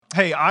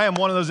Hey, I am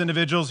one of those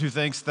individuals who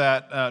thinks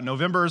that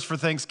November is for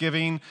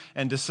Thanksgiving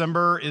and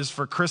December is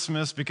for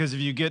Christmas, because if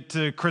you get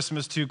to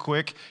Christmas too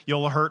quick,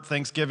 you'll hurt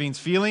Thanksgiving's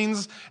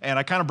feelings. And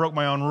I kind of broke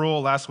my own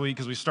rule last week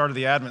because we started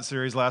the Advent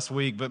series last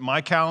week, but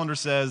my calendar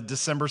says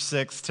December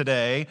 6th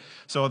today,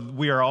 so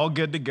we are all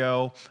good to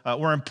go.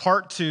 We're in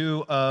part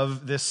 2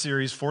 of this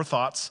series, 4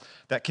 Thoughts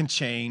That Can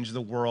Change the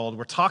World.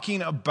 We're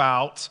talking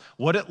about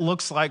what it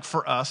looks like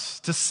for us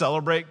to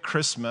celebrate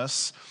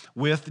Christmas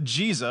with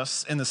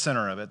Jesus in the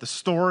center of it, the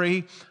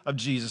story of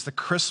Jesus, the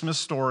Christmas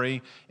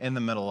story in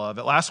the middle of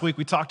it. Last week,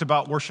 we talked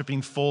about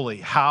worshiping fully.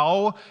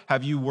 How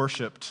have you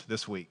worshiped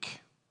this week?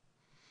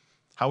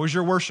 How was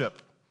your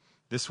worship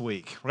this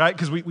week, right?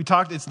 Because we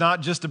talked, it's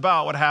not just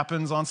about what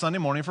happens on Sunday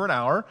morning for an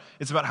hour.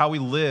 It's about how we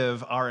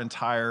live our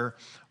entire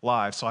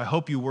lives. So I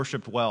hope you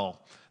worshiped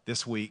well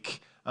this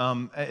week.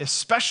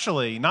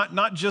 Especially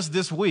not just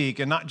this week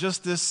and not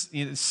just this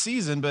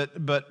season,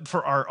 but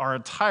for our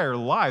entire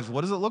lives.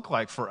 What does it look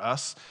like for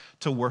us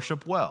to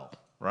worship well,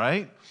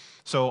 right?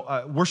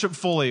 So worship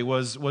fully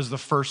was the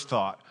first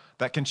thought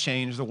that can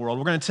change the world.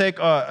 We're going to take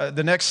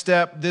the next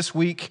step this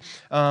week,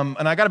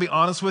 and I got to be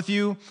honest with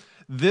you.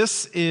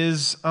 This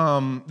is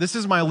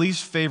my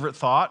least favorite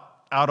thought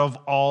out of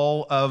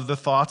all of the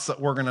thoughts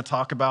that we're going to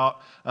talk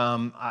about.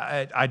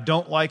 I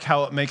don't like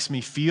how it makes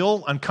me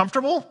feel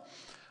uncomfortable.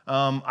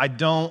 I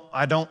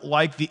don't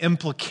like the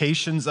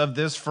implications of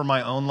this for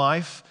my own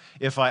life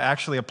if I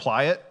actually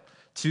apply it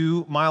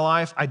to my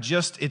life.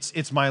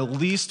 It's my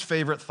least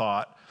favorite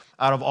thought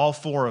out of all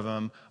 4 of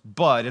them,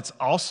 but it's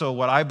also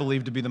what I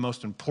believe to be the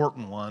most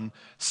important one,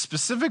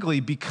 specifically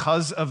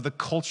because of the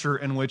culture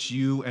in which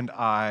you and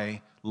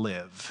I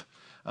live.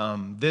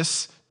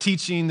 This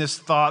teaching, this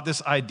thought,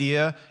 this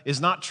idea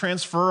is not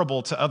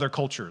transferable to other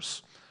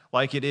cultures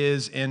like it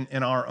is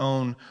in our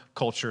own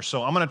culture.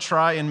 So I'm going to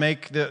try and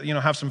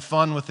have some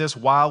fun with this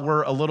while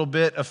we're a little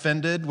bit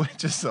offended,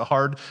 which is a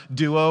hard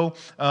duo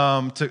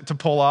to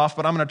pull off.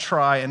 But I'm going to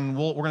try, and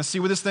we're going to see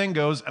where this thing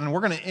goes, and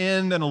we're going to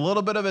end in a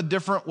little bit of a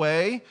different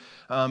way.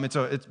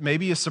 It's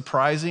maybe a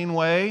surprising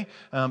way.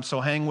 So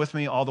hang with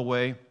me all the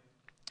way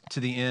to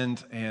the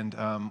end, and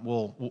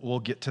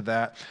we'll get to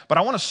that. But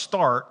I want to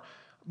start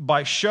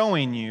by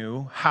showing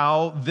you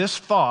how this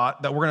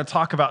thought that we're going to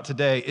talk about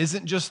today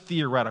isn't just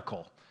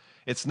theoretical.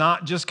 It's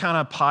not just kind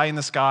of pie in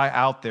the sky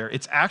out there.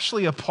 It's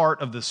actually a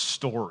part of the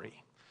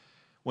story.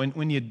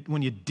 When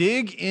you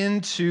dig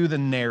into the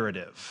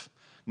narrative,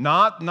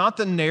 not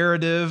the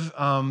narrative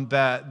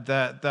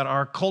that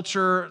our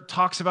culture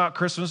talks about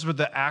Christmas, but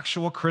the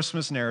actual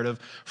Christmas narrative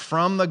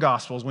from the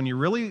Gospels, when you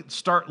really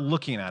start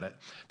looking at it,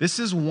 this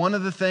is one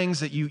of the things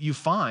that you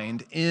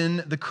find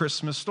in the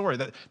Christmas story,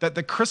 that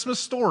the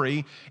Christmas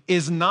story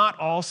is not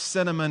all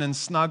cinnamon and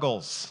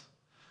snuggles,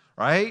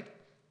 right?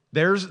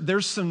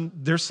 There's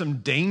some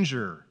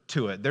danger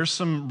to it. There's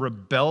some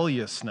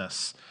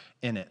rebelliousness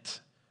in it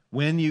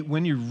when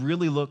you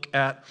really look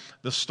at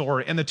the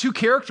story. And the 2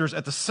 characters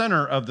at the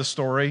center of the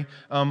story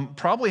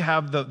probably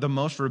have the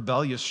most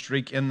rebellious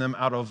streak in them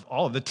out of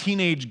all of the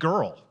teenage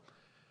girl.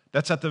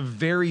 That's at the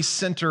very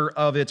center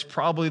of it's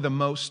probably the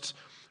most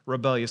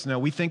rebellious. Now,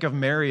 we think of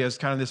Mary as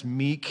kind of this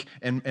meek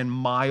and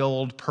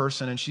mild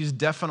person, and she's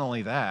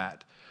definitely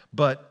that.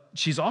 But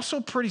she's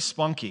also pretty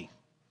spunky.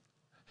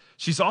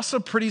 She's also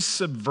pretty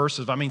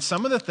subversive. I mean,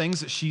 some of the things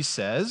that she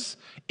says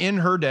in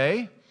her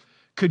day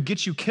could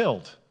get you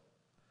killed.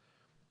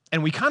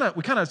 And we kind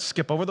of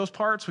skip over those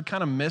parts. We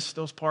kind of miss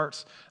those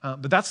parts.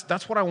 But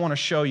that's what I want to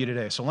show you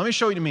today. So let me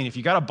show you what I mean. If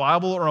you got a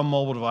Bible or a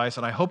mobile device,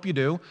 and I hope you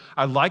do,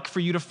 I'd like for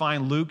you to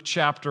find Luke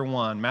chapter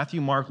 1. Matthew,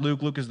 Mark,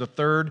 Luke. Luke is the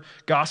 3rd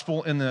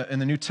gospel in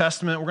the New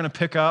Testament. We're going to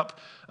pick up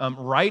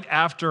right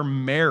after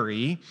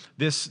Mary,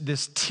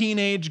 this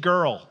teenage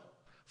girl,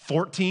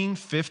 14,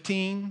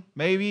 15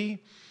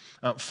 maybe,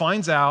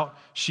 finds out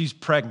she's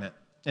pregnant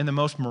in the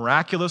most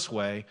miraculous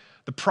way.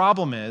 The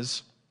problem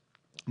is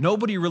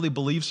nobody really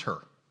believes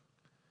her.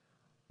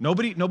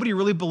 Nobody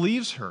really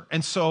believes her.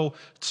 And so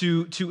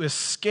to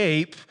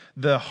escape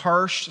the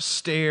harsh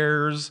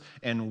stares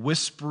and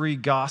whispery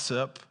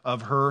gossip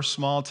of her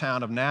small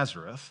town of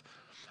Nazareth,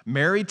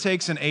 Mary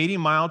takes an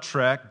 80-mile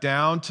trek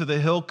down to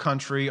the hill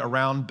country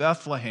around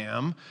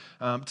Bethlehem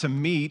to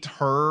meet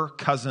her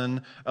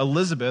cousin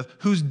Elizabeth,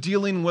 who's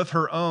dealing with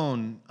her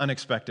own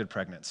unexpected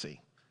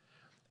pregnancy.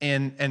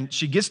 And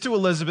she gets to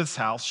Elizabeth's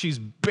house. She's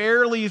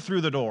barely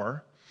through the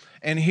door.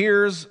 And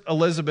here's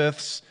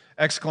Elizabeth's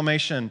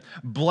exclamation: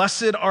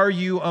 "Blessed are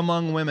you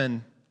among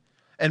women,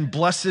 and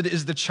blessed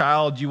is the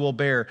child you will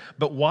bear.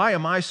 But why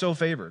am I so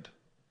favored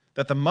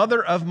that the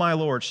mother of my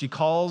Lord," she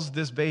calls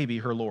this baby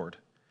her Lord,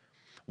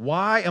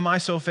 "why am I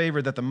so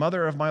favored that the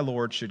mother of my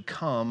Lord should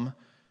come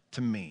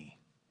to me?"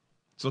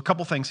 So a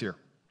couple things here.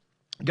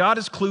 God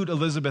has clued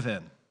Elizabeth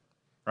in,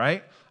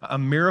 right? A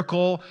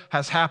miracle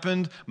has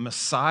happened.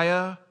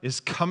 Messiah is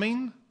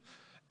coming,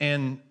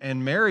 and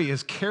Mary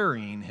is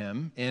carrying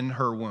him in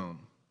her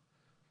womb.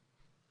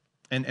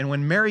 And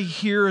when Mary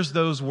hears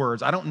those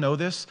words, I don't know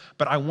this,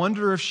 but I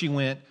wonder if she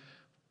went,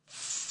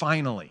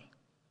 "Finally."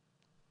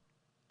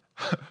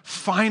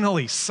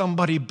 Finally,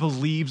 somebody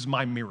believes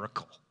my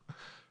miracle.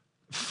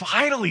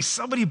 Finally,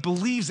 somebody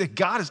believes that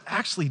God has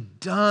actually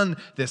done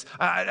this.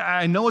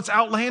 I know it's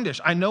outlandish.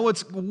 I know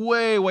it's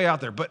way, way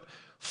out there, but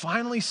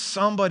finally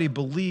somebody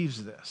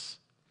believes this.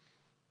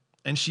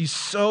 And she's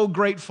so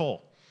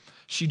grateful.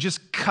 She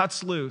just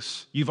cuts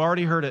loose. You've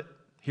already heard it.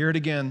 Hear it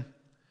again.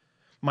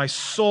 My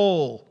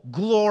soul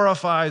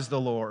glorifies the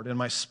Lord, and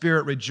my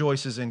spirit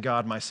rejoices in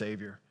God, my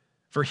Savior.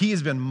 For he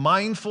has been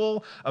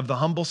mindful of the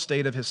humble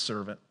state of his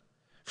servant.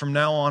 From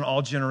now on,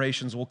 all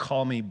generations will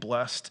call me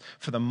blessed,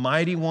 for the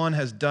Mighty One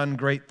has done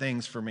great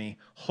things for me.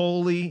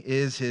 Holy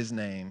is his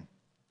name.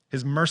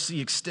 His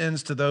mercy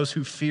extends to those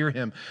who fear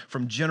him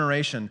from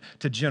generation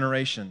to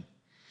generation.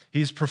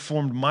 He's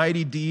performed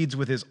mighty deeds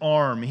with his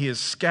arm. He has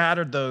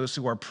scattered those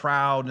who are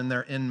proud in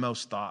their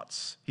inmost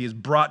thoughts. He has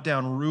brought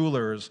down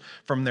rulers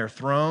from their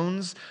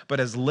thrones, but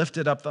has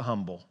lifted up the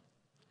humble.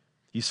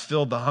 He's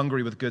filled the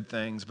hungry with good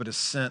things, but has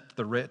sent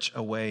the rich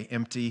away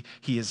empty.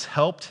 He has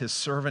helped his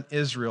servant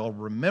Israel,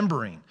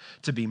 remembering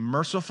to be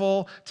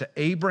merciful to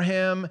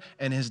Abraham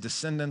and his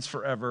descendants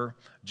forever,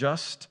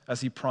 just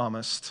as he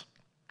promised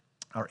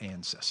our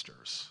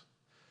ancestors.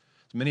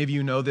 Many of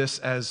you know this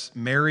as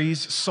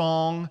Mary's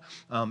song.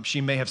 She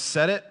may have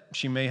said it.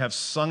 She may have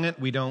sung it.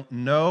 We don't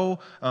know.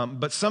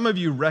 But some of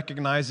you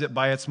recognize it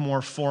by its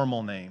more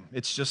formal name.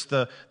 It's just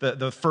the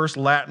first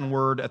Latin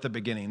word at the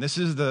beginning. This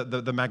is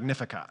the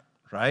Magnificat,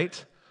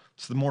 right?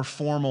 It's the more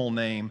formal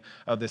name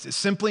of this. It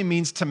simply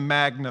means to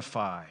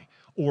magnify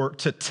or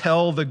to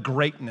tell the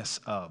greatness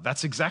of.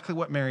 That's exactly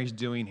what Mary's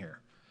doing here.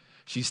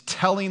 She's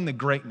telling the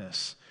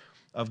greatness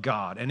of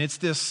God. And it's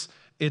this...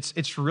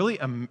 It's really,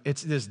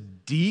 it's this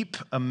deep,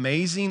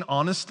 amazing,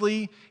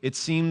 honestly, it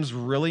seems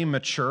really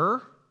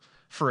mature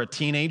for a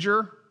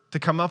teenager to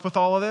come up with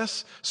all of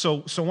this.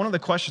 So one of the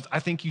questions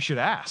I think you should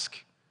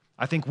ask,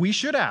 I think we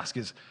should ask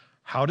is,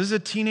 how does a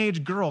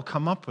teenage girl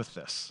come up with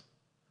this?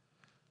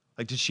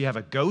 Like, did she have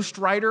a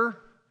ghostwriter?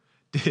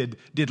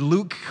 Did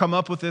Luke come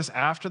up with this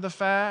after the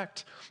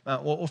fact?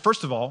 Well,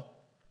 first of all,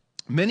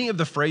 many of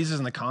the phrases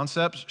and the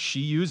concepts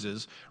she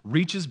uses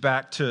reaches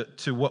back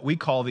to what we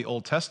call the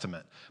Old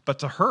Testament. But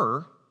to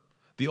her,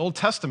 the Old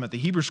Testament, the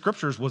Hebrew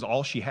Scriptures, was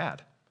all she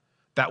had.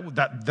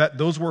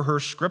 Those were her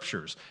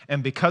scriptures.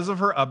 And because of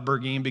her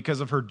upbringing, because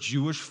of her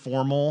Jewish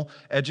formal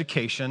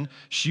education,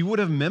 she would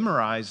have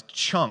memorized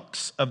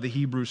chunks of the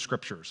Hebrew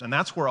Scriptures. And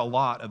that's where a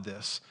lot of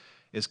this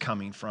is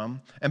coming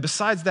from. And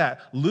besides that,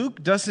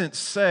 Luke doesn't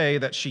say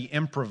that she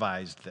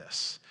improvised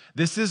this.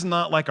 This is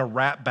not like a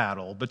rap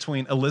battle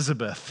between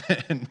Elizabeth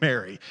and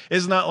Mary.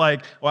 It's not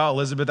like, wow,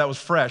 Elizabeth, that was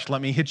fresh.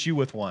 Let me hit you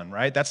with one,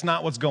 right? That's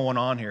not what's going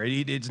on here.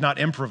 It's not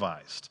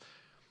improvised.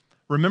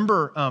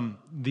 Remember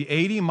the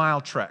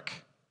 80-mile trek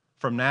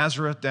from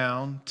Nazareth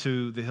down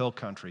to the hill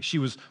country. She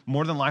was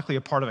more than likely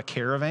a part of a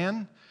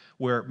caravan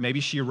where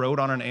maybe she rode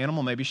on an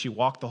animal, maybe she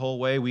walked the whole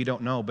way. We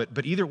don't know.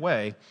 But either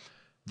way,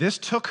 this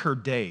took her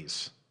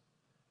days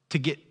to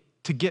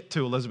get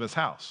to Elizabeth's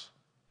house.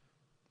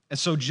 And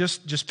so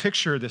just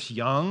picture this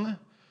young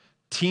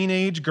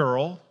teenage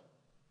girl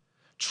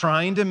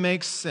trying to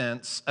make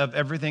sense of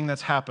everything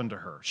that's happened to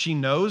her. She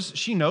knows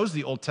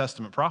the Old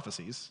Testament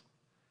prophecies.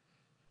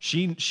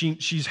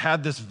 She's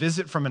had this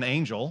visit from an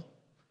angel.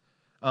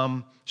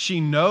 She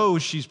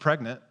knows she's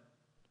pregnant.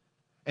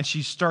 And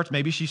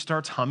maybe she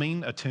starts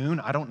humming a tune,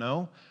 I don't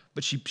know.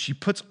 But she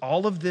puts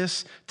all of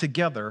this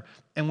together.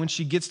 And when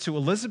she gets to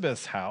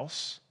Elizabeth's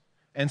house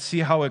and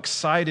see how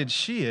excited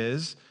she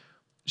is,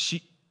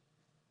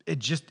 it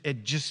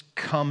just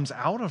comes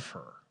out of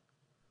her.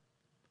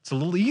 It's a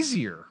little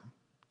easier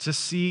to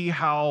see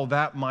how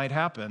that might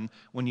happen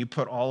when you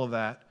put all of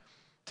that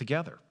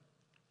together.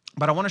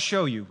 But I want to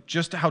show you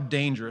just how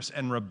dangerous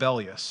and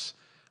rebellious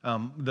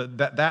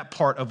that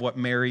part of what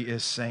Mary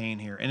is saying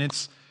here. And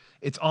it's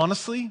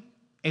honestly,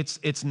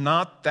 it's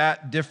not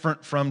that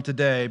different from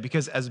today,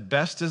 because as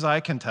best as I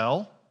can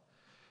tell,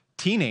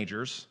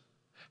 teenagers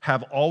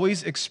have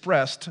always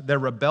expressed their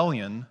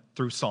rebellion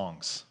through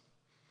songs,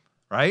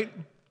 right?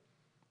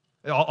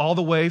 All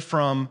the way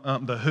from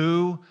The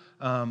Who,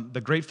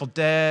 The Grateful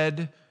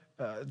Dead,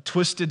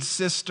 Twisted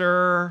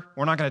Sister,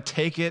 We're Not Gonna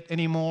Take It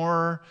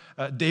Anymore,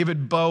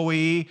 David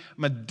Bowie,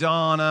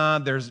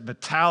 Madonna, there's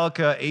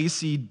Metallica,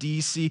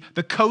 AC/DC,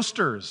 The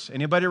Coasters.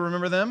 Anybody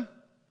remember them?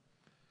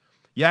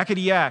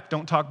 Yakety Yak,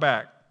 Don't Talk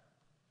Back.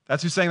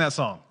 That's who sang that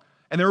song.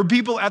 And there were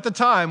people at the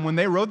time when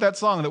they wrote that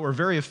song that were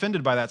very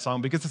offended by that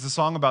song because it's a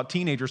song about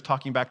teenagers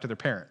talking back to their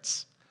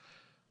parents.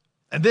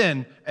 And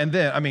then,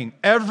 I mean,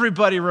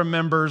 everybody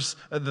remembers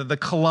the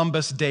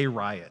Columbus Day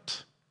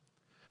riot.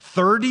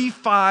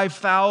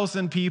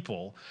 35,000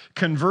 people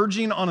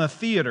converging on a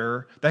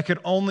theater that could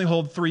only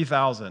hold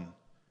 3,000.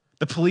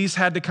 The police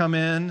had to come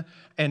in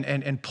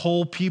and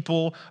pull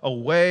people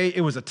away.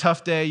 It was a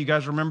tough day. You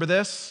guys remember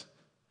this?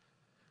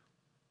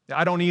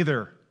 I don't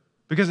either,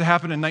 because it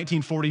happened in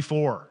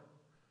 1944.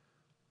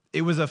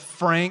 It was a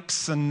Frank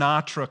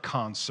Sinatra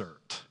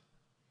concert.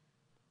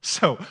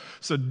 So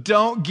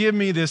don't give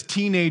me this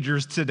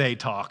teenagers today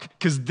talk,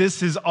 because this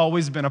has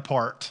always been a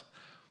part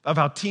of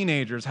how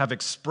teenagers have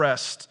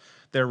expressed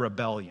their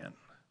rebellion.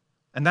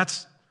 And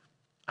that's,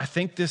 I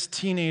think this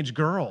teenage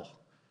girl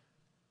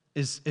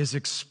is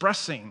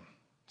expressing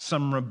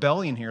some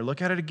rebellion here.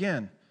 Look at it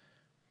again.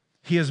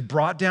 He has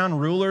brought down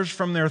rulers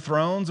from their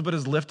thrones, but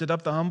has lifted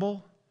up the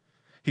humble.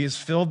 He has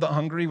filled the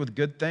hungry with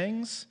good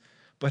things,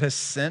 but has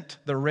sent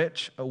the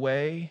rich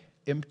away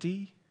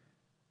empty.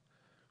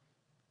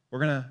 We're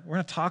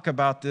gonna talk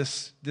about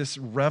this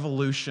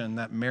revolution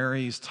that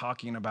Mary's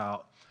talking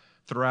about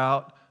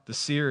throughout the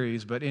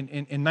series. But in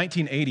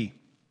 1980,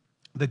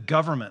 the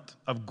government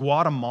of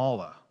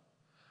Guatemala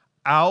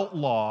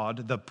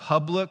outlawed the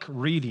public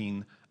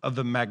reading of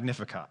the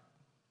Magnificat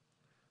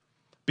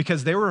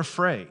because they were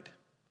afraid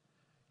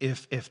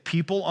if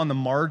people on the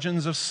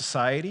margins of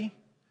society,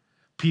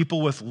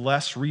 people with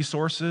less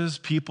resources,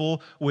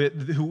 people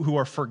who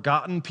are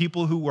forgotten,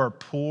 people who are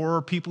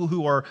poor, people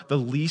who are the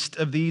least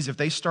of these, if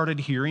they started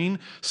hearing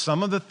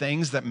some of the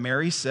things that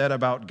Mary said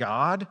about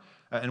God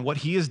and what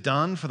he has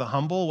done for the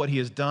humble, what he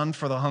has done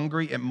for the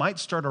hungry, it might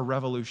start a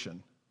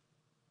revolution.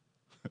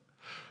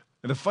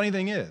 And the funny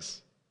thing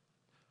is,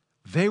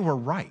 they were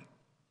right.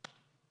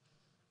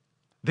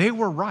 They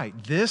were right.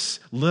 This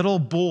little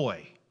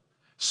boy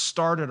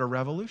started a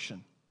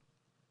revolution.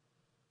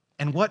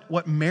 And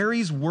what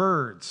Mary's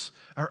words,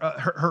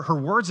 her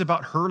words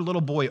about her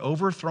little boy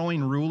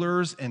overthrowing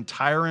rulers and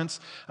tyrants,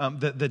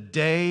 the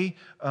day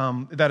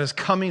that is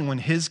coming when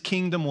his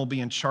kingdom will be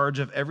in charge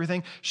of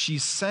everything,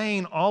 she's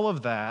saying all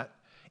of that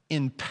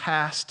in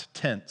past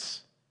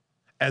tense,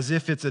 as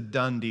if it's a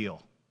done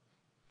deal.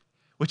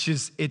 Which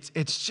is,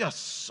 it's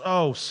just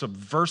so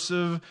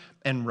subversive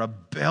and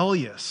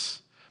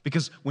rebellious.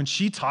 Because when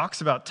she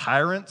talks about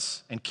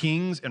tyrants and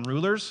kings and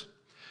rulers,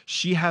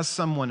 she has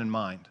someone in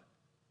mind.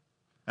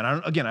 And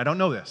I don't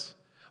know this,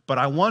 but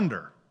I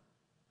wonder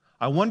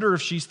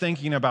if she's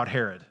thinking about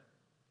Herod.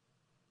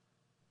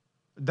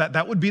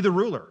 That would be the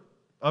ruler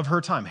of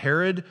her time,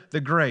 Herod the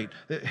Great.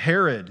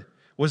 Herod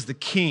was the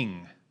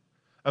king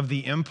of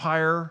the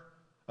empire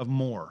of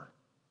More.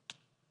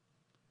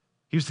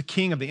 He was the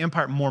king of the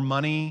empire. More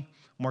money,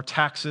 more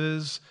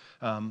taxes,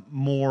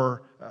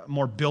 more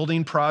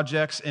building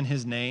projects in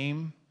his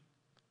name,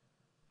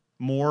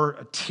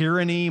 more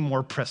tyranny,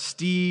 more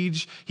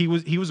prestige. He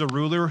was a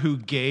ruler who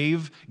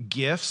gave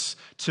gifts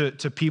to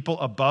people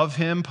above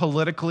him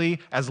politically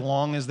as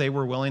long as they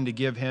were willing to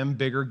give him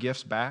bigger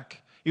gifts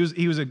back. He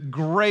was a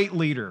great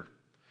leader.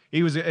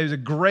 He was a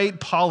great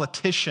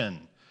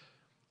politician,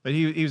 but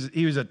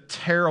he was a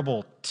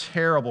terrible,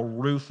 terrible,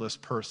 ruthless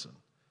person.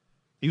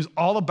 He was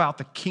all about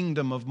the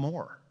kingdom of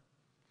More.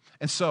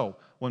 And so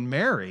when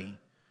Mary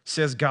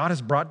says God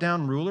has brought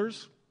down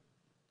rulers,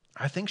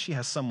 I think she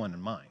has someone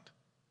in mind.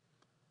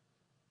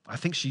 I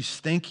think she's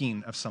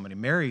thinking of somebody.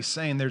 Mary's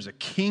saying there's a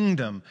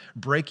kingdom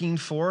breaking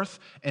forth,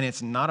 and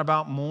it's not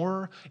about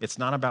More, it's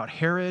not about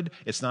Herod,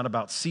 it's not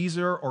about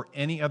Caesar or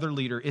any other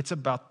leader. It's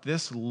about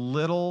this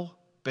little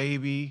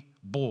baby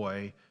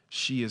boy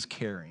she is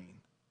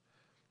carrying.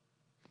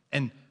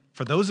 And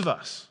for those of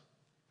us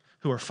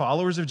who are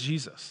followers of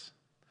Jesus,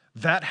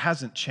 that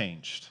hasn't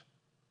changed.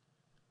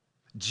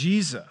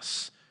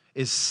 Jesus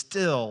is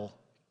still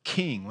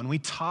king. When we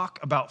talk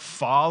about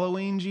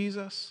following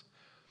Jesus,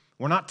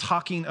 we're not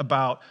talking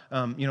about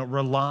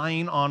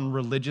relying on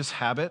religious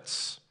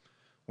habits.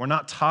 We're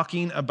not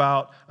talking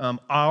about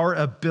our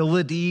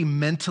ability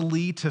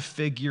mentally to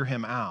figure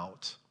him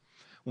out.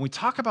 When we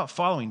talk about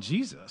following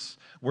Jesus,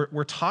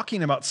 we're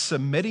talking about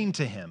submitting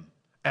to him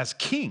as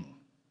king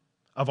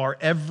of our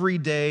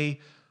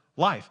everyday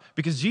life,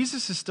 because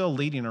Jesus is still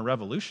leading a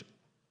revolution.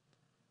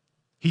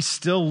 He's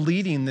still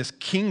leading this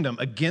kingdom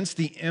against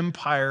the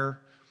empire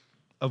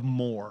of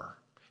More.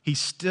 He's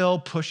still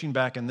pushing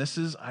back, and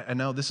I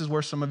know this is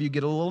where some of you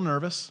get a little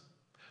nervous,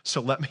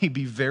 so let me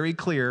be very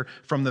clear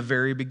from the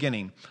very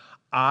beginning.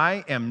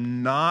 I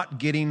am not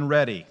getting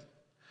ready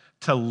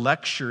to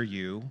lecture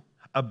you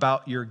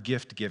about your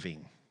gift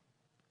giving.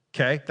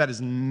 Okay, that is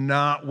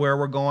not where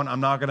we're going. I'm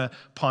not going to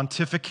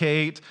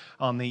pontificate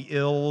on the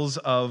ills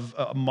of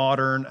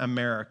modern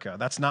America.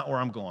 That's not where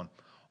I'm going.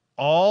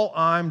 All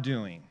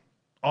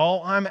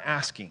I'm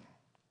asking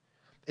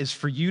is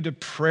for you to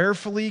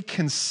prayerfully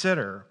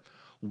consider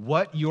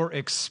what you're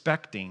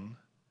expecting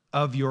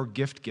of your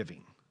gift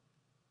giving.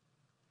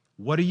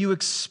 What are you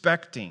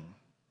expecting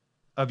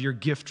of your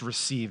gift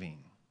receiving?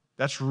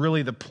 That's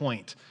really the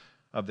point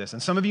of this.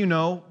 And some of you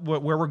know where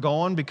we're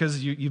going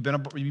because you've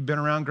been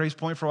around Grace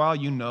Point for a while.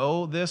 You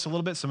know this a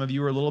little bit. Some of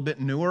you are a little bit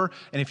newer.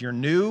 And if you're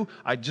new,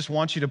 I just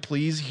want you to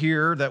please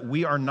hear that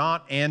we are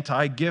not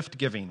anti-gift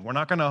giving. We're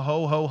not going to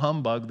ho-ho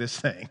humbug this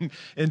thing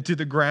into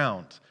the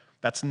ground.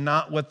 That's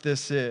not what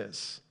this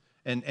is.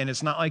 And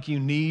it's not like you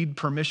need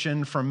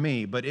permission from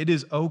me, but it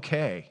is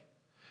okay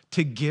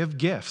to give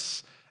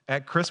gifts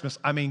at Christmas.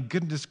 I mean,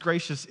 goodness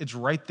gracious, it's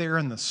right there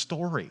in the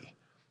story.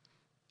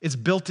 It's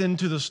built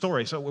into the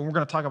story. So we're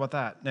going to talk about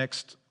that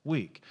next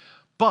week.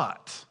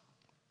 But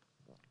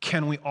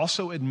can we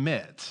also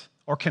admit,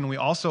 or can we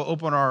also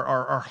open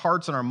our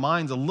hearts and our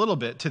minds a little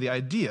bit to the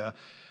idea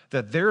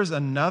that there's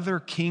another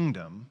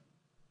kingdom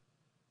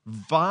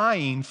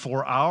vying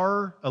for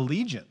our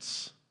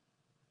allegiance,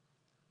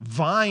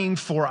 vying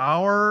for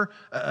our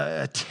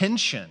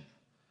attention,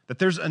 that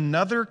there's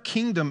another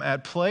kingdom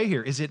at play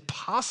here. Is it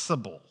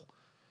possible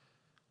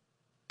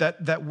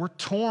that we're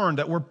torn,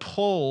 that we're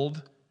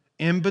pulled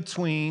in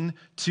between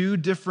two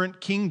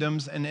different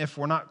kingdoms, and if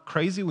we're not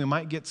crazy, we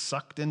might get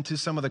sucked into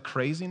some of the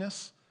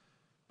craziness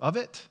of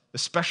it,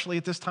 especially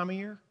at this time of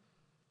year?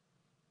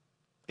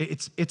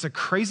 It's a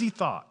crazy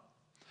thought.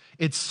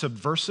 It's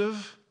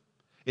subversive.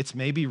 It's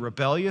maybe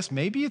rebellious.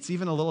 Maybe it's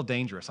even a little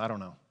dangerous. I don't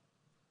know.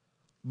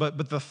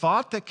 But the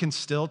thought that can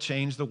still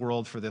change the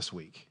world for this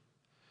week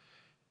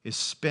is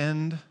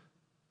spend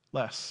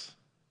less.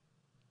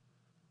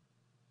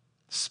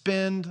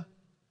 Spend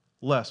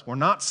less. We're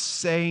not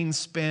saying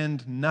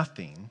spend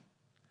nothing.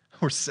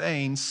 We're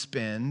saying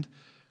spend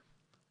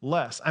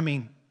less. I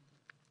mean,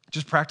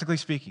 just practically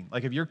speaking,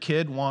 like if your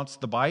kid wants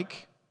the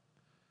bike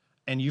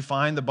and you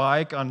find the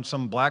bike on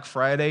some Black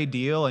Friday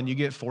deal and you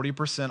get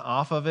 40%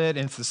 off of it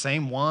and it's the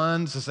same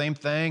one, it's the same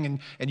thing,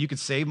 and you could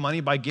save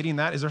money by getting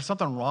that, is there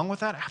something wrong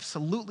with that?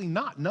 Absolutely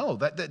not. No,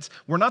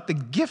 we're not the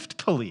gift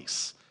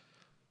police.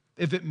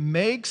 If it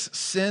makes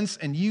sense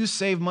and you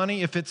save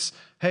money, if it's,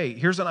 hey,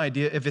 here's an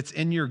idea, if it's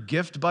in your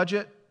gift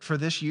budget for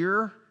this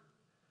year,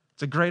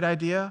 it's a great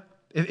idea.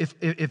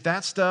 If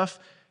that stuff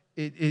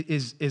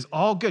is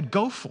all good,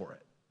 go for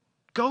it.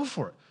 Go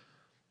for it.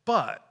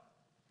 But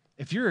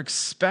if you're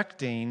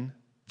expecting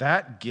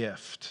that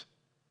gift,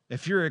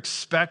 if you're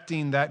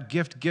expecting that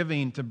gift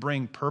giving to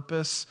bring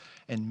purpose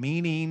and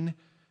meaning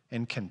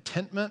and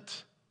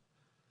contentment,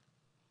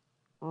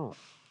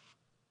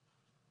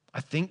 I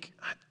think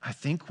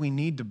we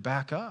need to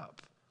back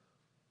up.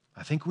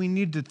 I think we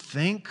need to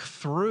think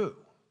through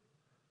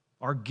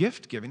our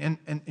gift giving.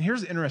 And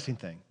here's the interesting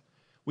thing.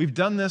 We've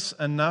done this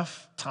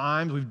enough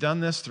times. We've done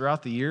this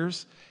throughout the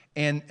years.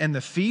 And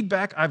the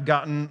feedback I've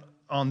gotten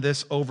on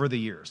this over the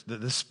years,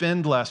 the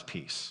spend less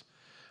piece,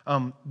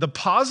 the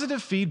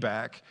positive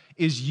feedback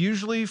is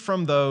usually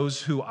from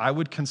those who I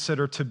would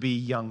consider to be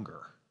younger.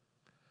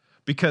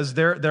 Because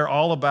they're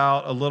all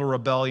about a little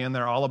rebellion.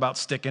 They're all about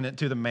sticking it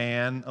to the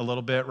man a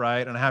little bit,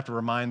 right? And I have to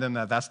remind them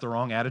that that's the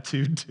wrong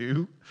attitude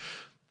too.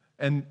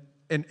 And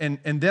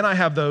then I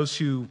have those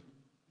who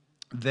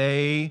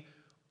they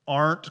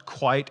aren't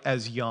quite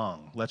as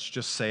young. Let's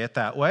just say it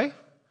that way.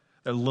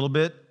 They're a little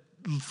bit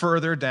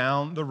further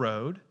down the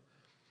road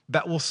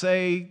that will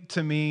say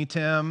to me,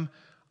 Tim,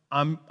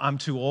 I'm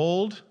too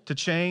old to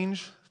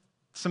change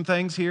some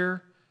things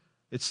here.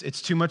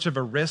 It's too much of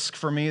a risk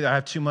for me. I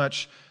have too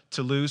much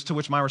to lose, to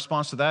which my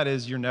response to that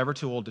is, you're never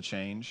too old to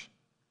change.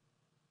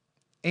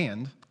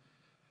 And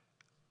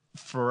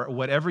for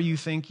whatever you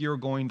think you're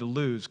going to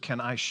lose, can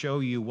I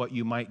show you what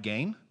you might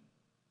gain?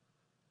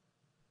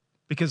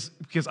 Because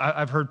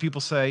I've heard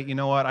people say, you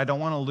know what, I don't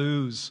want to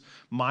lose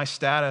my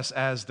status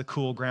as the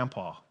cool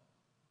grandpa.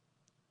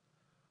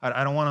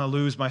 I don't want to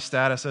lose my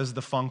status as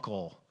the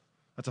funkle.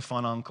 That's a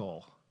fun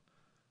uncle,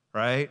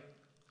 right?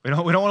 We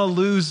don't want to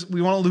lose.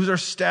 We want to lose our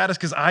status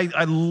because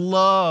I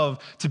love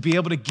to be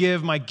able to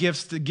give my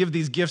gifts, to give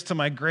these gifts to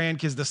my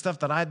grandkids, the stuff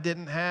that I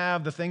didn't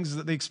have,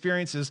 the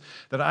experiences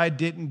that I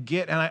didn't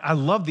get, and I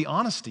love the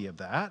honesty of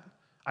that.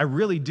 I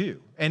really do.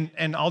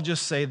 And I'll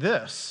just say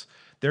this: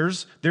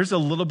 there's a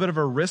little bit of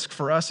a risk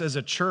for us as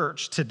a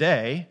church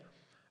today,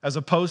 as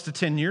opposed to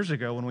 10 years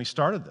ago when we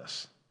started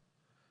this.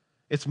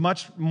 It's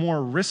much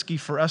more risky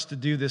for us to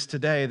do this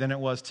today than it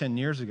was 10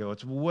 years ago.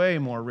 It's way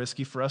more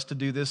risky for us to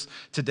do this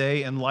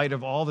today in light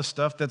of all the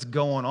stuff that's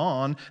going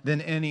on than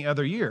any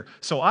other year.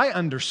 So I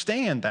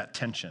understand that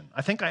tension.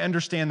 I think I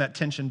understand that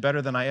tension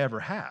better than I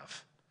ever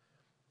have.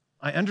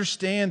 I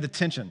understand the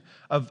tension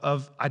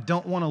of I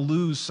don't want to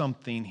lose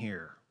something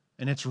here,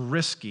 and it's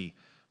risky,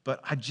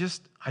 but I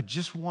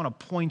just want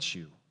to point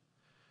you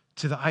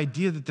to the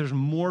idea that there's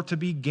more to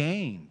be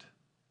gained,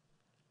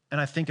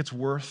 and I think it's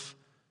worth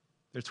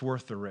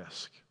the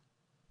risk.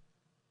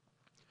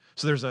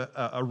 So there's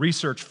a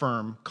research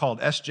firm called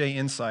SJ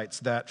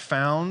Insights that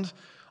found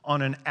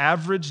on an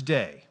average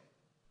day,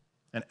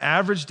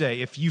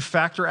 if you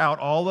factor out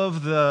all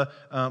of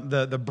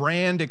the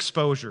brand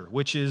exposure,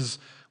 which is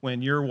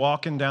when you're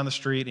walking down the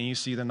street and you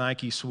see the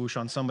Nike swoosh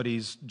on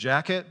somebody's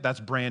jacket, that's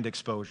brand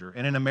exposure.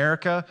 And in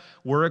America,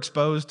 we're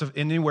exposed to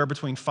anywhere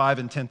between 5,000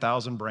 and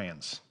 10,000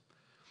 brands.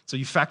 So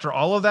you factor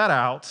all of that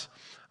out,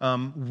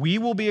 we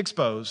will be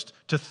exposed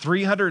to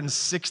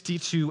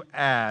 362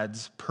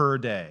 ads per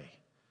day.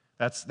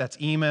 That's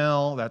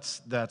email,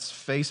 that's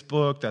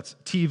Facebook, that's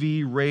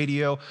TV,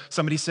 radio.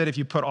 Somebody said if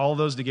you put all of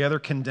those together,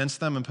 condense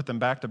them, and put them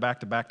back to back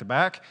to back to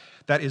back,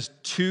 that is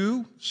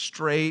 2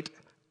 straight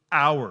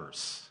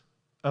hours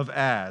of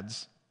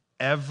ads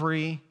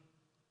every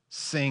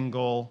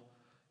single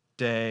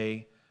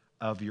day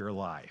of your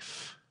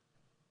life.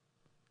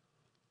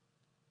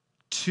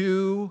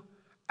 2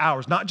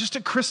 hours, not just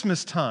at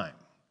Christmas time.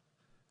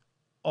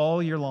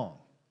 All year long,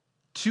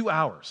 2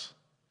 hours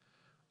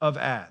of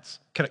ads.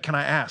 Can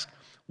I ask,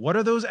 what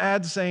are those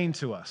ads saying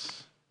to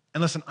us?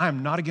 And listen,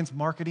 I'm not against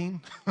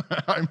marketing.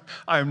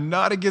 I'm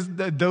not against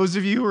those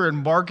of you who are in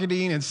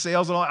marketing and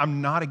sales and all.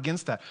 I'm not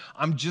against that.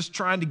 I'm just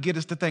trying to get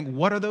us to think,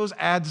 what are those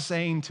ads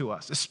saying to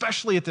us,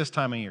 especially at this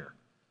time of year?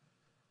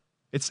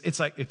 It's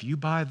like, if you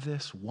buy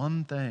this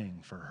one thing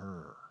for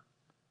her,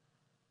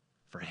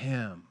 for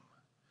him,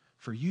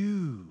 for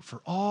you,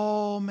 for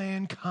all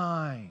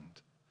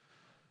mankind,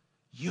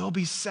 you'll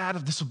be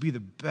satisfied. This will be the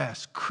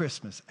best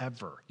Christmas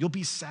ever. You'll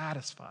be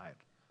satisfied,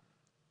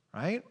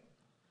 right?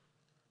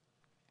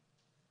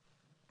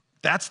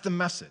 That's the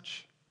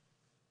message.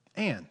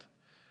 And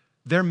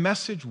their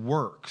message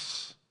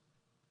works.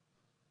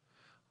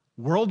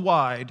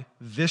 Worldwide,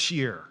 this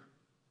year,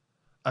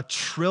 $1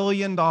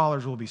 trillion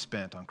will be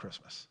spent on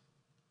Christmas.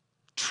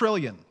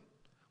 Trillion,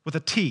 with a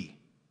T.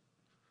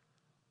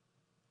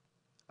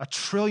 $1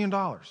 trillion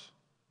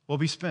will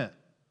be spent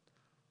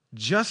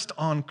just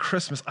on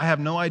Christmas. I have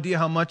no idea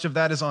how much of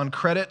that is on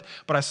credit,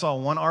 but I saw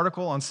one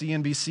article on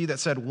CNBC that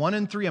said 1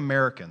 in 3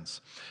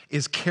 Americans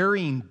is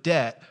carrying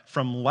debt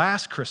from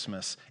last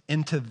Christmas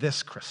into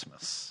this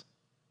Christmas.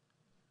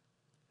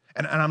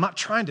 And I'm not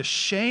trying to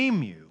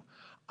shame you.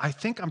 I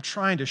think I'm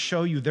trying to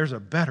show you there's a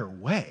better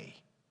way.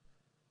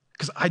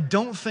 Because I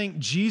don't think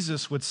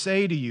Jesus would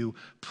say to you,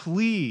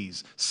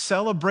 please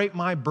celebrate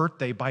my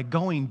birthday by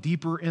going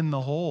deeper in the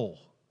hole.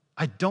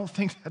 I don't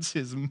think that's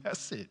his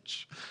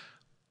message.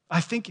 I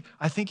think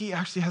he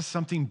actually has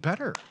something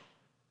better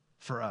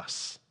for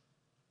us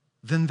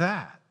than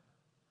that.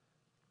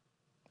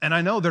 And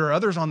I know there are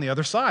others on the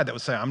other side that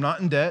would say, I'm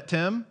not in debt,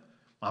 Tim.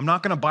 I'm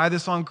not going to buy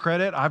this on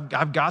credit.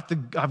 I've got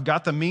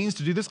the means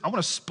to do this. I want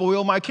to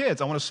spoil my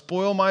kids. I want to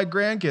spoil my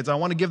grandkids. I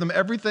want to give them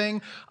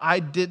everything I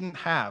didn't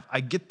have.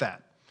 I get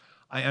that.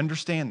 I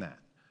understand that.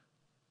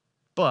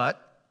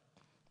 But,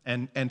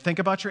 and think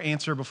about your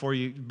answer before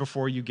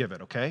you give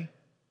it, okay?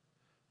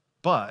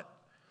 But,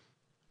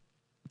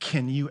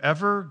 can you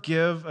ever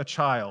give a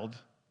child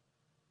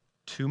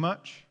too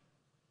much?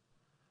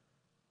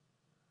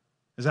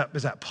 Is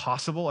that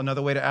possible?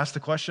 Another way to ask the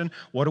question,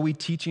 what are we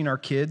teaching our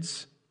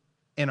kids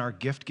in our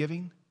gift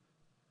giving?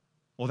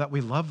 Well, that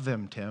we love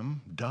them,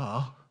 Tim.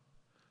 Duh.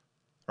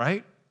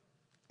 Right?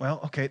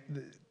 Well, okay,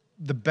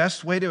 the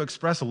best way to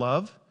express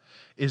love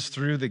is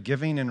through the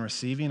giving and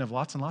receiving of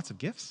lots and lots of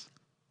gifts.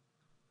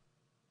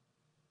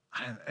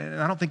 And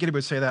I don't think anybody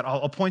would say that.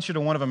 I'll point you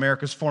to one of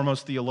America's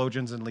foremost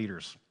theologians and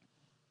leaders,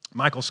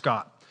 Michael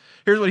Scott.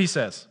 Here's what he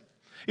says.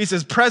 He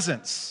says,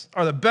 presents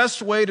are the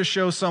best way to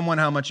show someone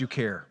how much you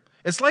care.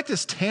 It's like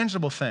this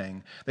tangible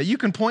thing that you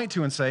can point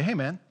to and say, hey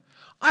man,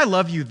 I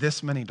love you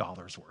this many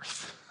dollars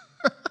worth.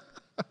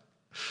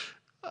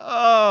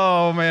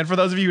 Oh man, for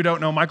those of you who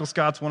don't know, Michael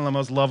Scott's one of the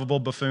most lovable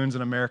buffoons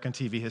in American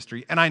TV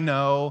history. And I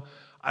know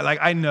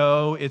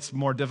it's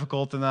more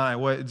difficult than that.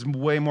 It's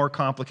way more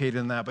complicated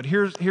than that. But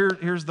here's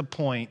the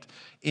point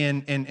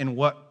in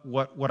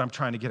what I'm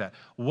trying to get at.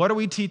 What are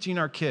we teaching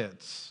our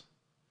kids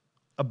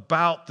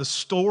about the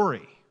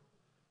story,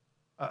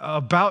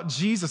 about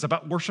Jesus,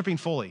 about worshiping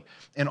fully,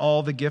 and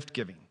all the gift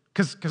giving?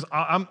 Because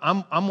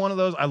I'm one of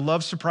those. I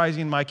love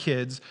surprising my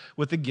kids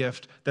with a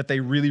gift that they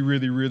really,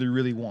 really, really,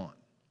 really want.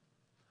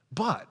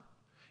 But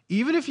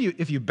even if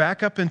you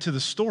back up into the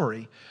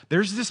story,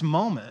 there's this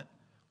moment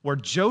where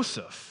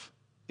Joseph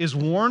is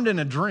warned in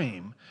a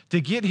dream to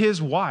get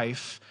his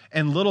wife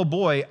and little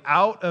boy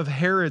out of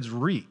Herod's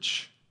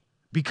reach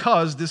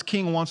because this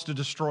king wants to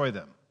destroy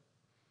them.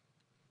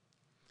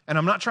 And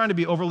I'm not trying to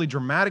be overly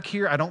dramatic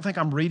here. I don't think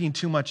I'm reading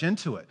too much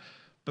into it.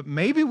 But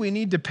maybe we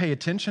need to pay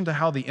attention to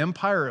how the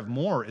empire of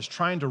More is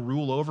trying to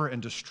rule over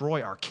and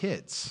destroy our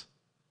kids.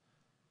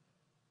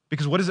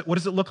 Because what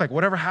does it look like?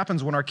 Whatever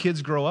happens when our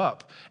kids grow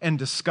up and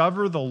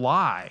discover the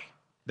lie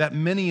that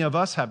many of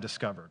us have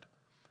discovered,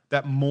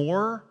 that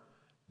more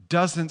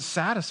doesn't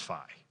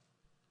satisfy.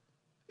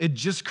 It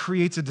just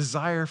creates a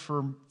desire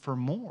for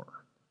more.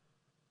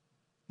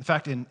 In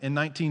fact, in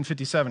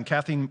 1957,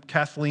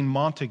 Kathleen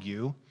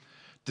Montague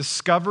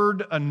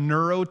discovered a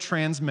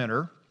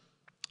neurotransmitter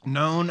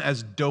known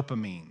as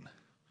dopamine.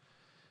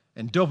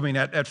 And dopamine,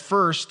 at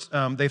first,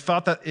 they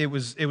thought that it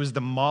was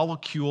the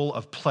molecule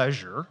of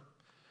pleasure,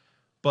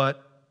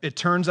 but it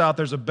turns out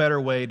there's a better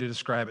way to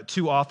describe it.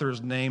 2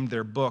 authors named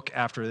their book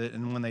after it,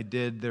 and when they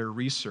did their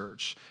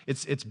research,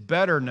 it's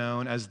better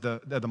known as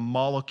the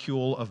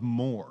molecule of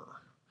more.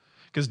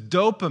 Because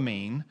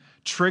dopamine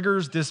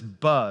triggers this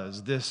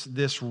buzz,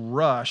 this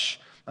rush,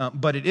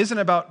 but it isn't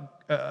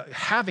about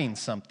having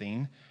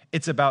something.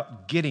 It's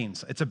about getting.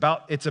 It's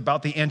about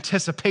the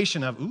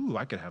anticipation of, ooh,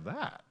 I could have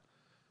that,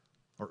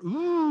 or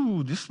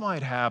ooh, this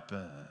might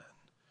happen.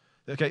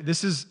 Okay,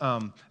 this is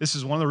one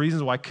of the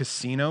reasons why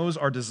casinos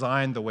are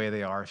designed the way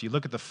they are. If you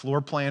look at the floor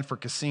plan for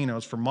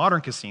casinos, for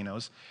modern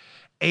casinos,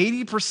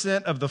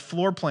 80% of the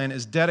floor plan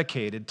is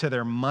dedicated to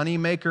their money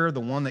maker,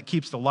 the one that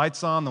keeps the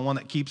lights on, the one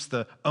that keeps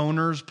the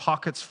owner's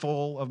pockets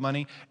full of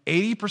money.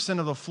 80%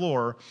 of the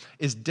floor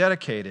is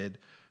dedicated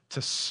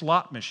to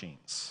slot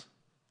machines.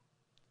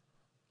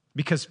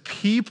 Because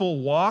people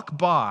walk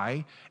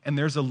by and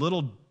there's a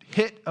little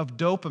hit of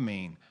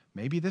dopamine.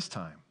 Maybe this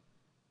time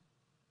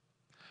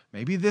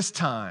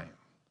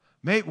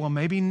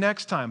Maybe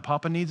next time.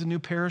 Papa needs a new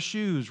pair of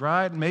shoes,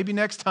 right? Maybe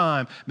next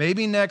time.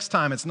 Maybe next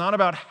time. It's not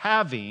about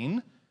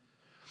having.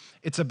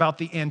 It's about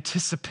the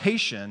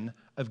anticipation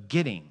of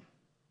getting.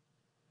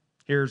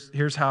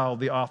 Here's how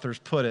the authors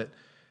put it.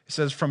 It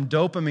says, from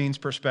dopamine's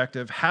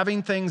perspective,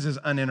 having things is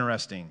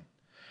uninteresting.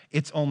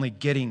 It's only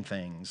getting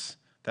things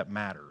that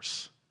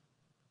matters.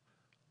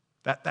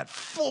 That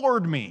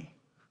floored me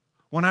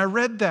when I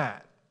read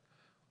that.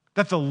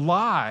 That the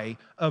lie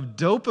of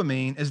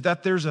dopamine is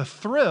that there's a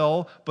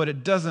thrill, but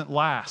it doesn't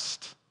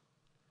last.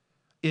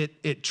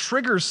 It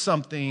triggers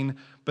something,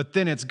 but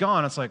then it's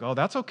gone. It's like, oh,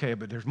 that's okay,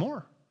 but there's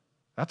more.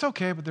 That's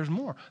okay, but there's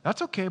more.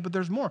 That's okay, but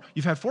there's more.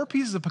 You've had 4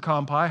 pieces of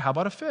pecan pie. How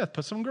about a 5th?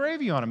 Put some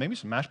gravy on it, maybe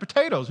some mashed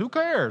potatoes. Who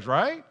cares,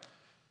 right?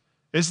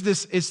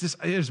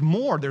 There's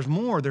more, there's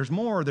more, there's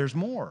more, there's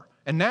more.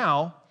 And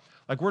now,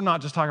 like, we're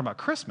not just talking about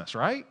Christmas,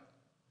 right?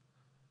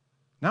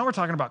 Now we're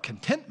talking about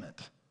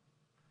contentment.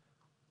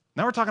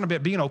 Now we're talking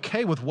about being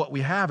okay with what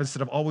we have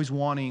instead of always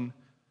wanting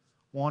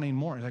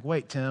more. You're like,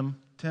 wait, Tim,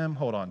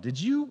 hold on.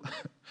 Did you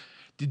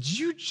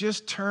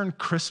just turn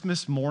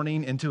Christmas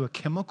morning into a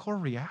chemical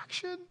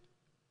reaction?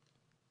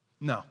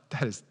 No,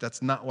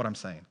 that's not what I'm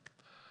saying.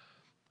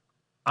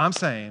 I'm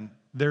saying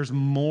there's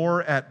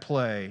more at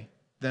play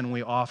than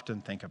we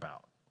often think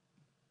about.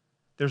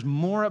 There's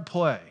more at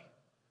play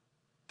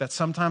that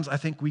sometimes I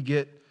think we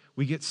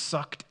get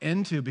sucked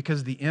into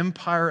because the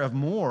empire of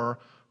more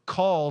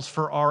calls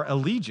for our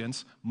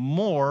allegiance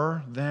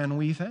more than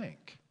we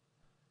think.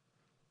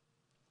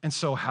 And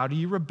so how do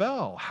you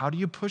rebel? How do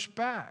you push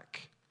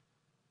back?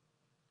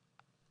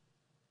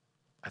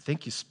 I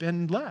think you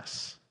spend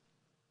less.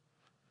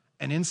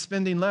 And in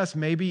spending less,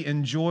 maybe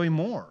enjoy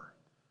more.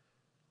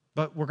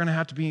 But we're going to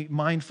have to be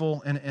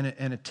mindful and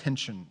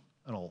attentional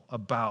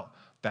about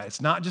that.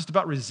 It's not just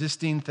about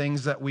resisting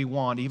things that we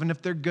want, even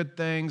if they're good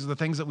things, the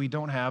things that we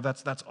don't have,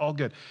 that's all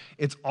good.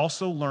 It's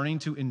also learning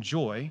to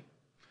enjoy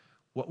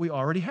what we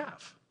already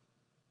have,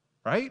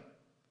 right?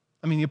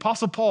 I mean, the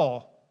Apostle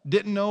Paul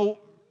didn't know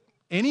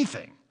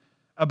anything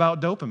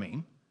about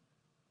dopamine,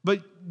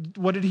 but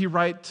what did he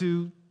write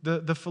to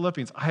the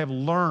Philippians? I have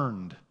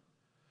learned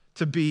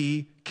to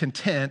be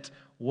content,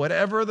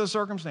 whatever the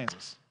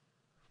circumstances.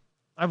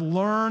 I've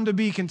learned to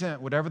be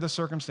content, whatever the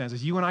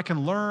circumstances. You and I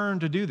can learn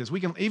to do this. We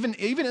can, even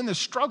in the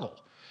struggle,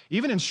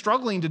 even in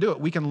struggling to do it,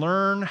 we can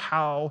learn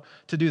how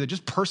to do that.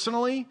 Just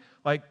personally,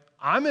 like,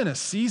 I'm in a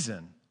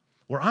season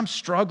where I'm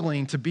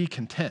struggling to be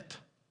content.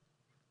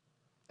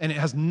 And it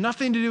has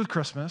nothing to do with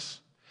Christmas,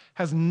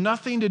 has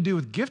nothing to do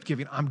with gift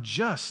giving.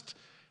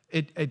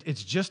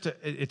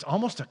 It's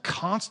almost a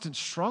constant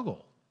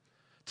struggle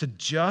to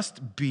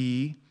just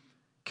be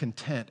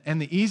content.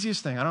 And the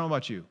easiest thing, I don't know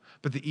about you,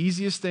 but the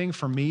easiest thing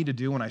for me to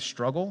do when I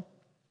struggle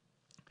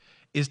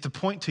is to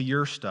point to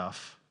your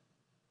stuff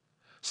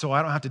so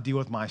I don't have to deal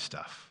with my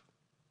stuff,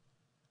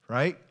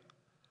 right?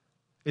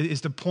 It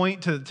is to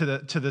point to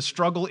the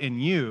struggle in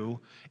you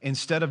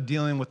instead of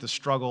dealing with the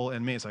struggle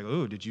in me. It's like,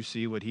 oh, did you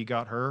see what he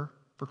got her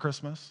for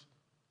Christmas?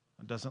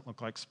 It doesn't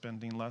look like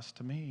spending less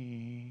to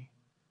me.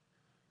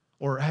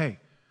 Or, hey,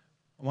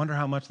 I wonder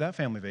how much that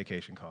family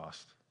vacation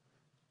cost.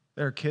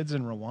 There are kids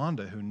in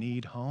Rwanda who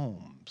need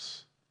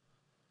homes.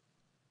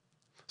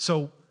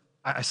 So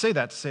I say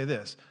that to say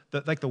this,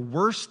 that like the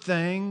worst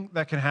thing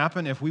that can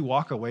happen if we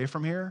walk away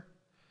from here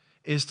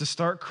is to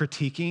start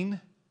critiquing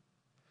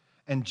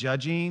and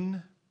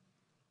judging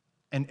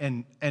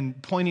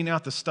and pointing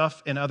out the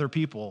stuff in other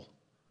people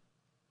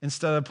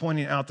instead of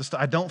pointing out the stuff.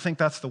 I don't think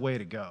that's the way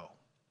to go.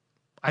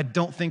 I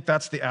don't think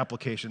that's the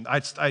application.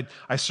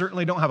 I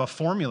certainly don't have a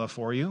formula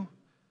for you,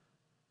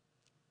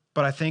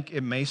 but I think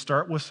it may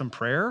start with some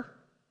prayer.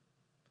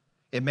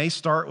 It may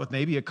start with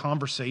maybe a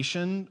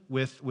conversation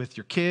with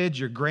your kids,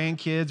 your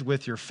grandkids,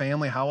 with your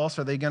family. How else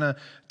are they going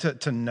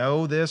to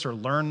know this or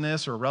learn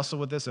this or wrestle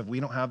with this if we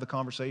don't have the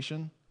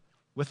conversation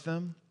with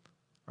them,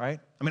 right?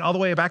 I mean, all the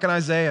way back in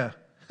Isaiah,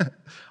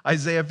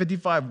 Isaiah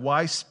 55,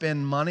 why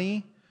spend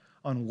money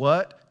on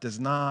what does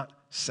not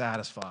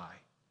satisfy?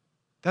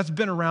 That's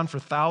been around for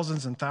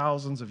thousands and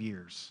thousands of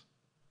years.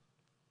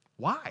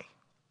 Why?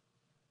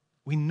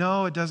 We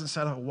know it doesn't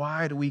satisfy.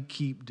 Why do we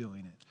keep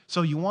doing it?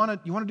 So you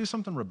want to do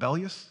something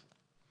rebellious?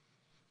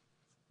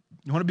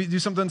 You want to do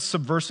something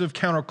subversive,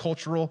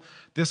 countercultural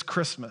this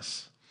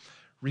Christmas?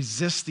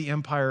 Resist the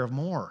empire of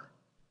more.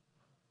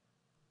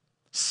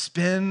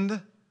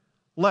 Spend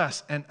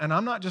less. And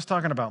I'm not just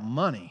talking about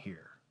money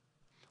here.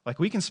 Like,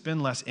 we can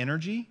spend less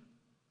energy.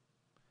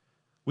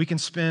 We can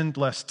spend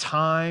less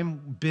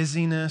time,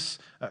 busyness,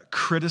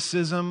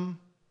 criticism,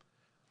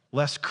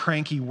 less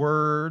cranky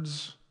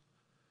words,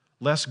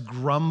 less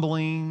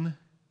grumbling,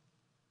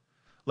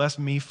 less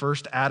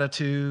me-first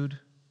attitude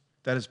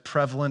that is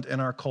prevalent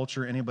in our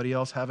culture. Anybody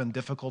else having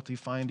difficulty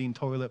finding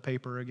toilet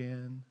paper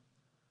again?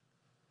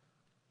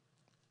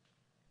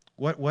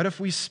 What if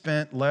we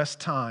spent less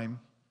time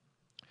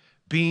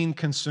being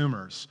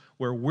consumers,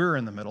 where we're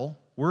in the middle,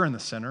 we're in the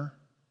center,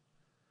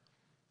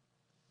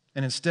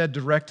 and instead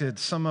directed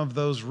some of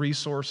those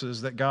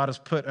resources that God has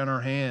put in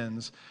our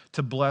hands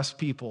to bless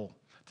people,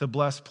 to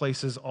bless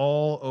places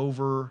all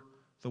over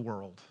the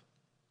world.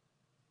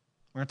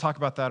 We're going to talk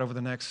about that over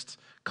the next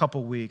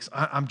couple weeks.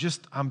 I'm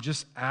just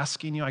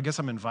asking you, I guess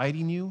I'm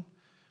inviting you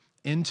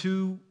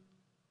into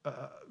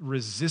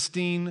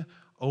resisting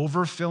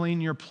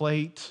overfilling your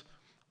plate,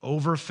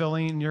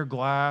 overfilling your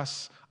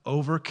glass,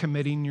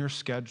 overcommitting your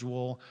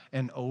schedule,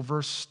 and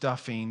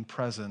overstuffing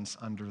presents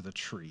under the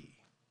tree.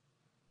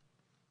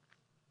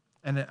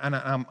 And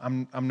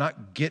I'm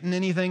not getting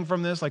anything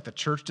from this, like the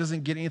church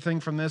doesn't get anything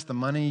from this. The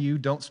money you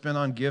don't spend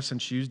on gifts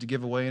and choose to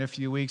give away in a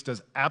few weeks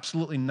does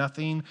absolutely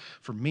nothing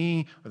for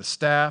me or the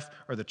staff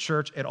or the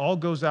church. It all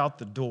goes out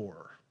the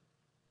door.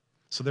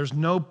 So there's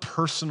no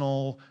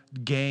personal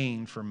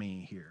gain for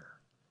me here.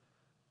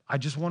 I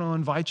just want to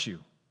invite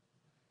you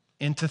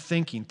into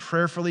thinking,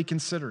 prayerfully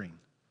considering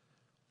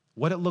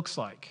what it looks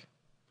like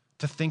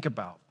to think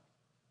about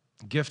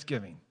gift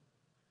giving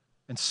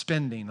and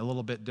spending a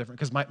little bit different.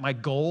 Because my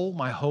goal,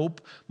 my hope,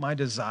 my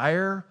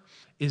desire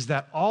is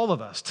that all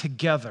of us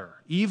together,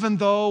 even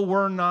though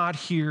we're not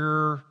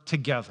here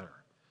together,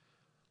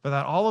 but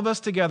that all of us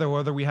together,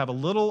 whether we have a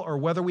little or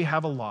whether we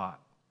have a lot,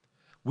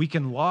 we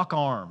can lock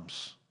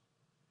arms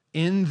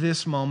in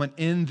this moment,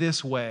 in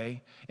this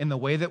way, in the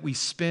way that we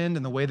spend,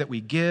 in the way that we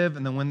give,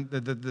 and then when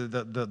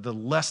the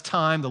less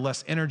time, the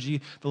less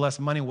energy, the less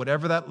money,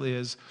 whatever that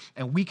is,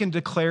 and we can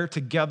declare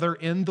together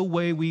in the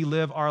way we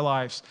live our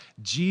lives,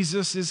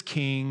 Jesus is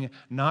king,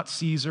 not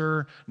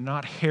Caesar,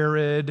 not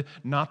Herod,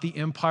 not the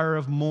empire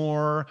of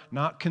more,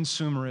 not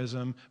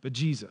consumerism, but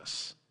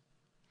Jesus.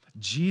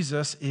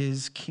 Jesus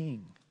is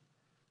king.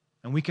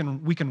 And we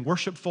can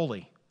worship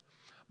fully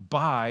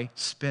by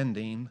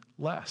spending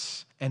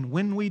less. And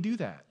when we do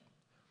that,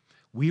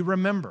 we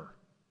remember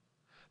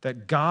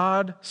that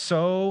God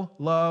so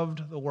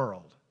loved the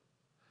world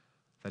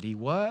that he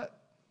what?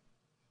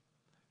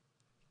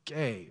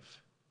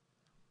 Gave.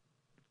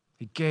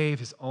 He gave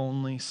his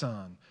only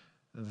son.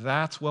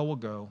 That's where we'll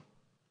go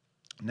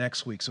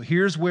next week. So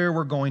here's where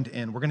we're going to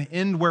end. We're going to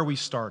end where we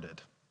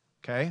started,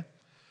 okay?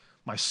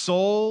 My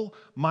soul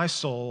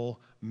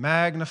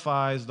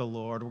magnifies the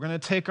Lord. We're going to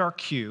take our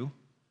cue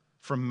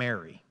from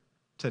Mary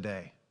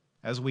today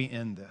as we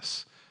end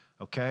this,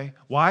 okay?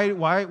 Why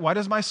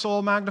does my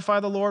soul magnify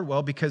the Lord?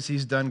 Well, because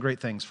he's done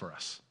great things for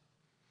us.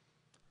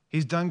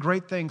 He's done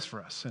great things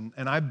for us.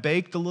 And I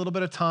baked a little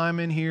bit of time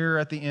in here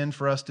at the end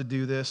for us to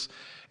do this.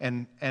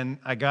 And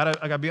I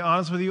gotta be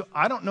honest with you,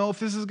 I don't know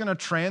if this is gonna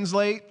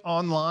translate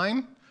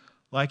online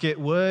like it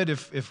would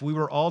if we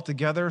were all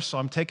together. So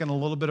I'm taking a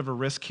little bit of a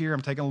risk here.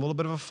 I'm taking a little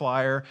bit of a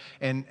flyer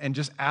and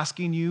just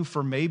asking you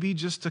for maybe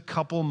just a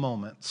couple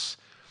moments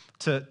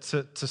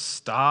to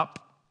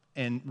stop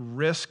and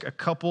risk a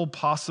couple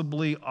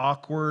possibly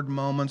awkward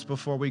moments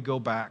before we go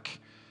back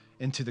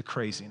into the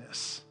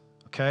craziness,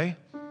 okay?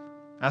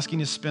 Asking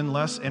you to spend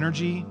less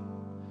energy,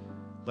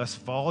 less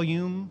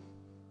volume,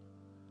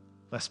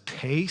 less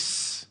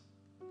pace,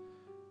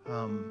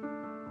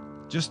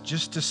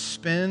 just to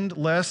spend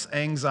less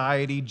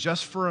anxiety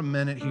just for a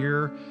minute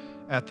here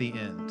at the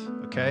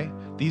end, okay?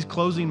 These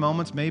closing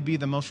moments may be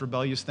the most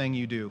rebellious thing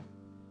you do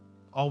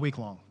all week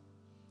long.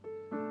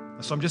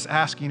 So I'm just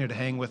asking you to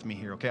hang with me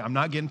here, okay? I'm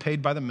not getting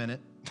paid by the minute.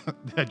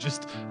 I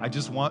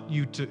just want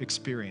you to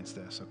experience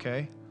this,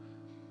 okay?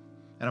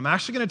 And I'm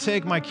actually going to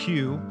take my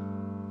cue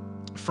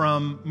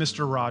from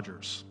Mr.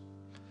 Rogers.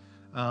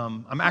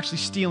 I'm actually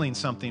stealing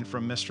something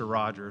from Mr.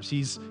 Rogers.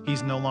 He's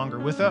no longer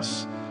with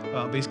us,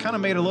 but he's kind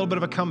of made a little bit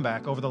of a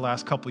comeback over the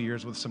last couple of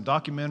years with some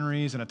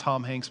documentaries and a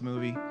Tom Hanks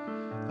movie.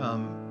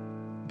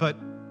 But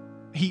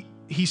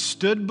he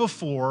stood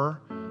before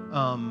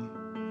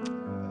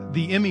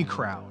the Emmy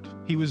crowd.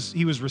 He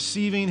was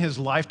receiving his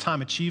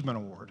Lifetime Achievement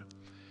Award.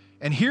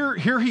 And here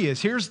he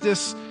is. Here's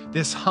this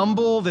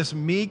humble, this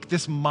meek,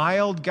 this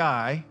mild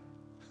guy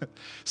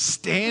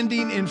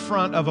standing in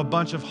front of a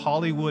bunch of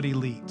Hollywood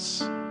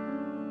elites,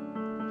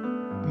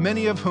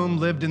 many of whom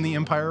lived in the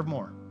Empire of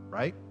More,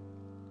 right?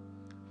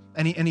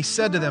 And he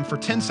said to them for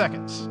 10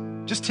 seconds,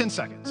 just 10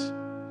 seconds,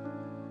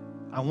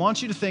 I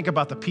want you to think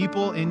about the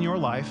people in your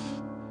life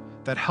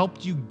that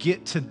helped you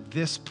get to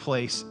this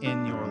place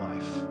in your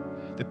life.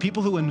 The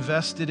people who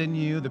invested in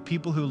you, the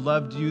people who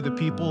loved you, the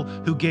people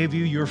who gave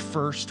you your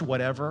first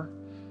whatever.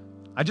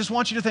 I just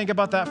want you to think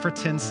about that for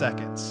 10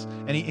 seconds.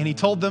 And he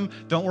told them,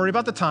 don't worry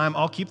about the time,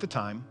 I'll keep the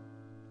time.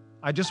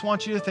 I just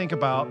want you to think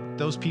about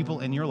those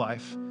people in your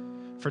life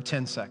for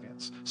 10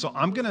 seconds. So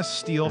I'm gonna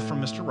steal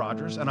from Mr.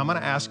 Rogers and I'm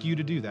gonna ask you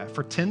to do that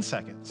for 10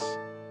 seconds.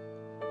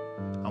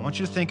 I want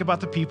you to think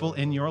about the people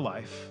in your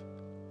life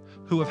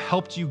who have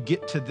helped you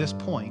get to this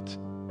point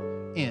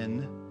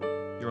in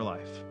your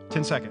life.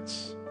 10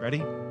 seconds. Ready?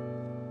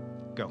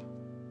 Go.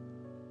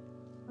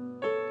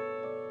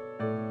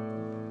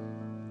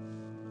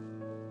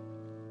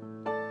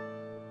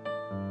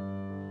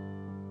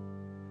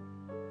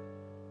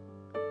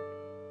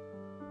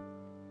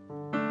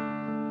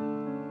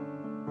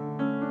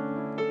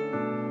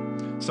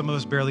 Some of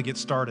us barely get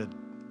started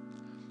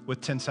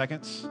with 10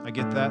 seconds. I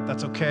get that.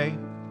 That's okay.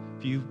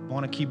 If you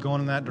want to keep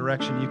going in that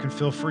direction, you can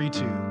feel free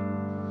to.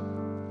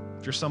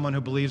 If you're someone who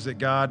believes that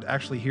God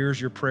actually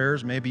hears your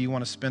prayers, maybe you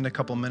want to spend a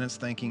couple minutes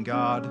thanking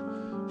God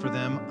for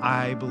them,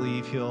 I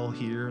believe he'll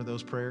hear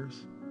those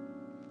prayers.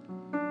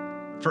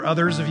 For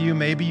others of you,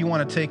 maybe you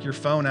want to take your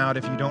phone out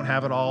if you don't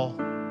have it all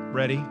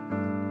ready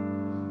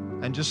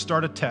and just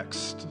start a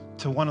text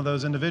to one of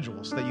those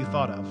individuals that you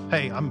thought of.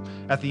 Hey, I'm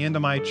at the end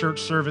of my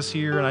church service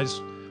here, and I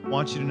just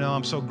want you to know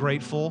I'm so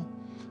grateful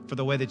for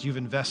the way that you've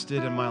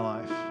invested in my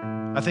life.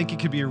 I think it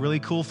could be a really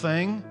cool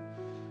thing.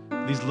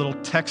 These little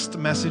text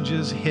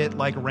messages hit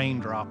like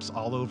raindrops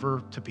all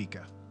over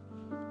Topeka.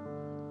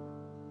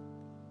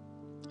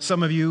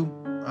 Some of you,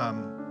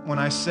 when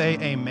I say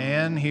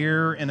amen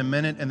here in a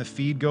minute and the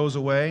feed goes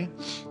away,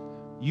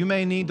 you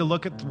may need to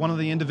look at one of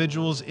the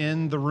individuals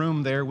in the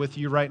room there with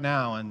you right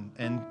now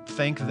and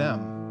thank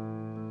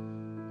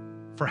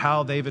them for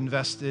how they've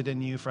invested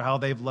in you, for how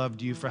they've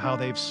loved you, for how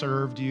they've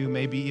served you.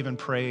 Maybe even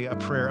pray a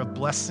prayer of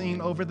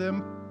blessing over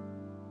them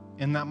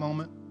in that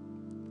moment.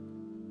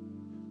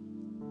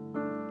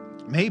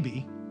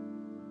 Maybe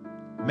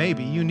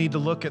you need to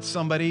look at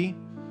somebody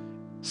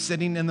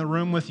sitting in the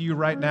room with you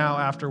right now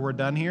after we're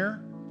done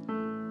here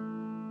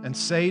and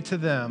say to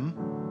them,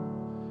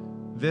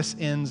 this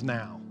ends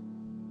now.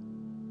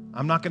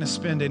 I'm not going to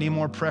spend any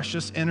more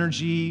precious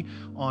energy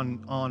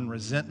on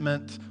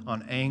resentment,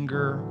 on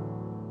anger,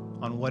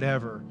 on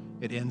whatever.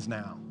 It ends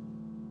now.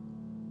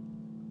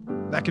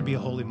 That could be a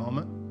holy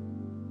moment.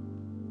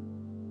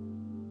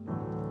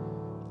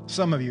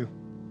 Some of you,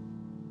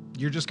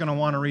 you're just going to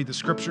want to read the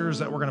scriptures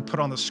that we're going to put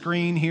on the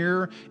screen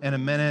here in a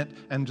minute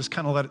and just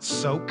kind of let it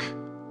soak.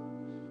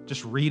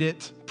 Just read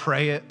it,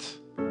 pray it,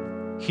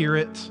 hear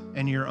it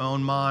in your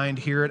own mind,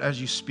 hear it as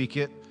you speak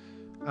it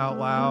out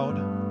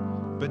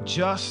loud. But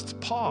just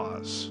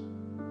pause.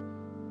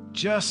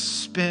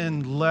 Just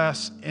spend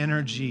less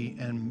energy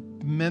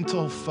and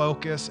mental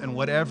focus and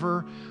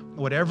whatever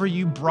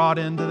you brought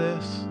into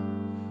this,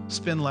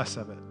 spend less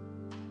of it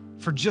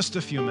for just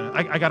a few minutes.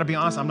 I got to be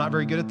honest, I'm not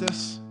very good at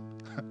this.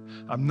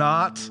 I'm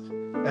not.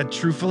 And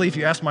truthfully, if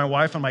you ask my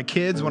wife and my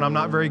kids, when I'm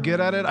not very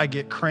good at it, I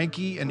get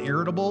cranky and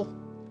irritable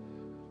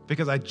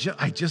because I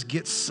just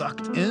get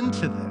sucked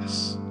into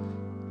this.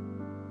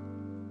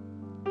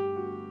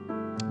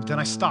 Then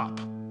I stop.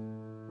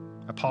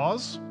 I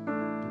pause,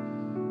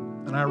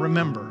 and I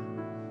remember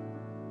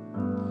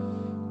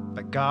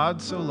that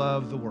God so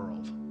loved the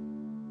world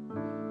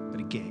that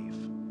he gave.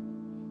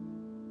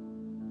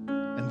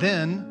 And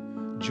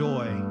then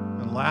joy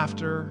and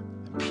laughter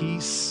and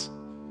peace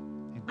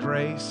and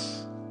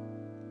grace,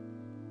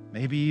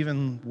 maybe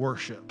even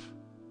worship,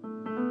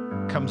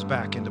 comes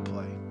back into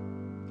play.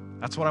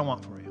 That's what I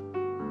want for you.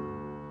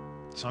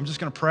 So I'm just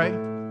going to pray.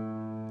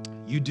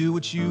 You do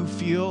what you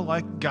feel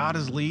like God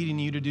is leading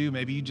you to do.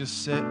 Maybe you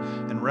just sit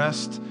and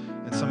rest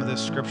in some of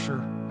this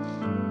scripture,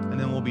 and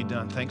then we'll be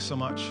done. Thanks so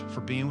much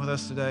for being with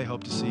us today.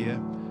 Hope to see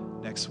you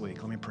next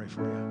week. Let me pray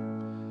for you.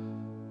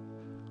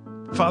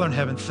 Father in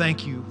heaven,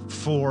 thank you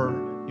for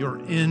your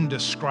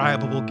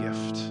indescribable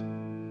gift.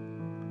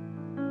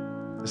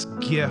 This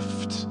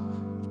gift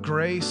of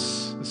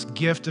grace, this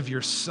gift of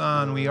your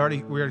Son. We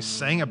already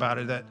sang about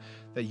it,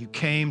 that you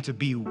came to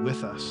be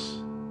with us.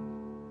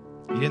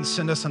 You didn't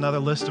send us another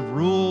list of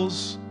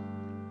rules.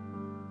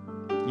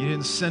 You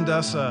didn't send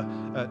us a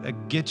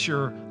get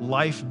your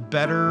life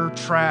better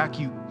track.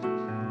 You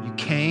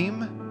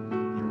came,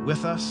 you're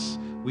with us.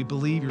 We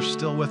believe you're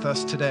still with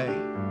us today.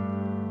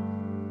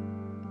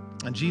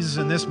 And Jesus,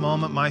 in this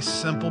moment, my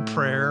simple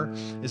prayer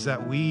is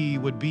that we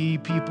would be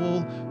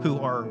people who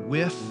are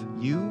with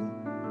you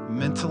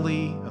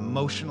mentally,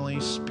 emotionally,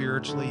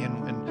 spiritually,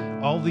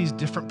 and all these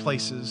different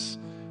places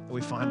that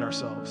we find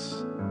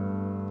ourselves.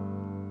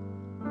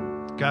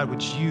 God,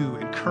 would you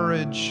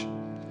encourage,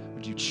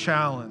 would you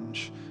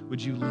challenge, would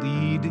you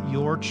lead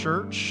your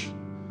church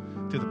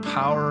through the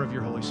power of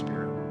your Holy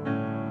Spirit?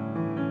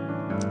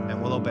 And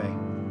we'll obey.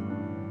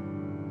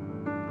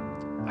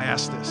 I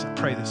ask this, I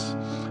pray this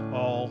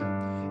all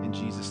in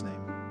Jesus'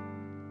 name.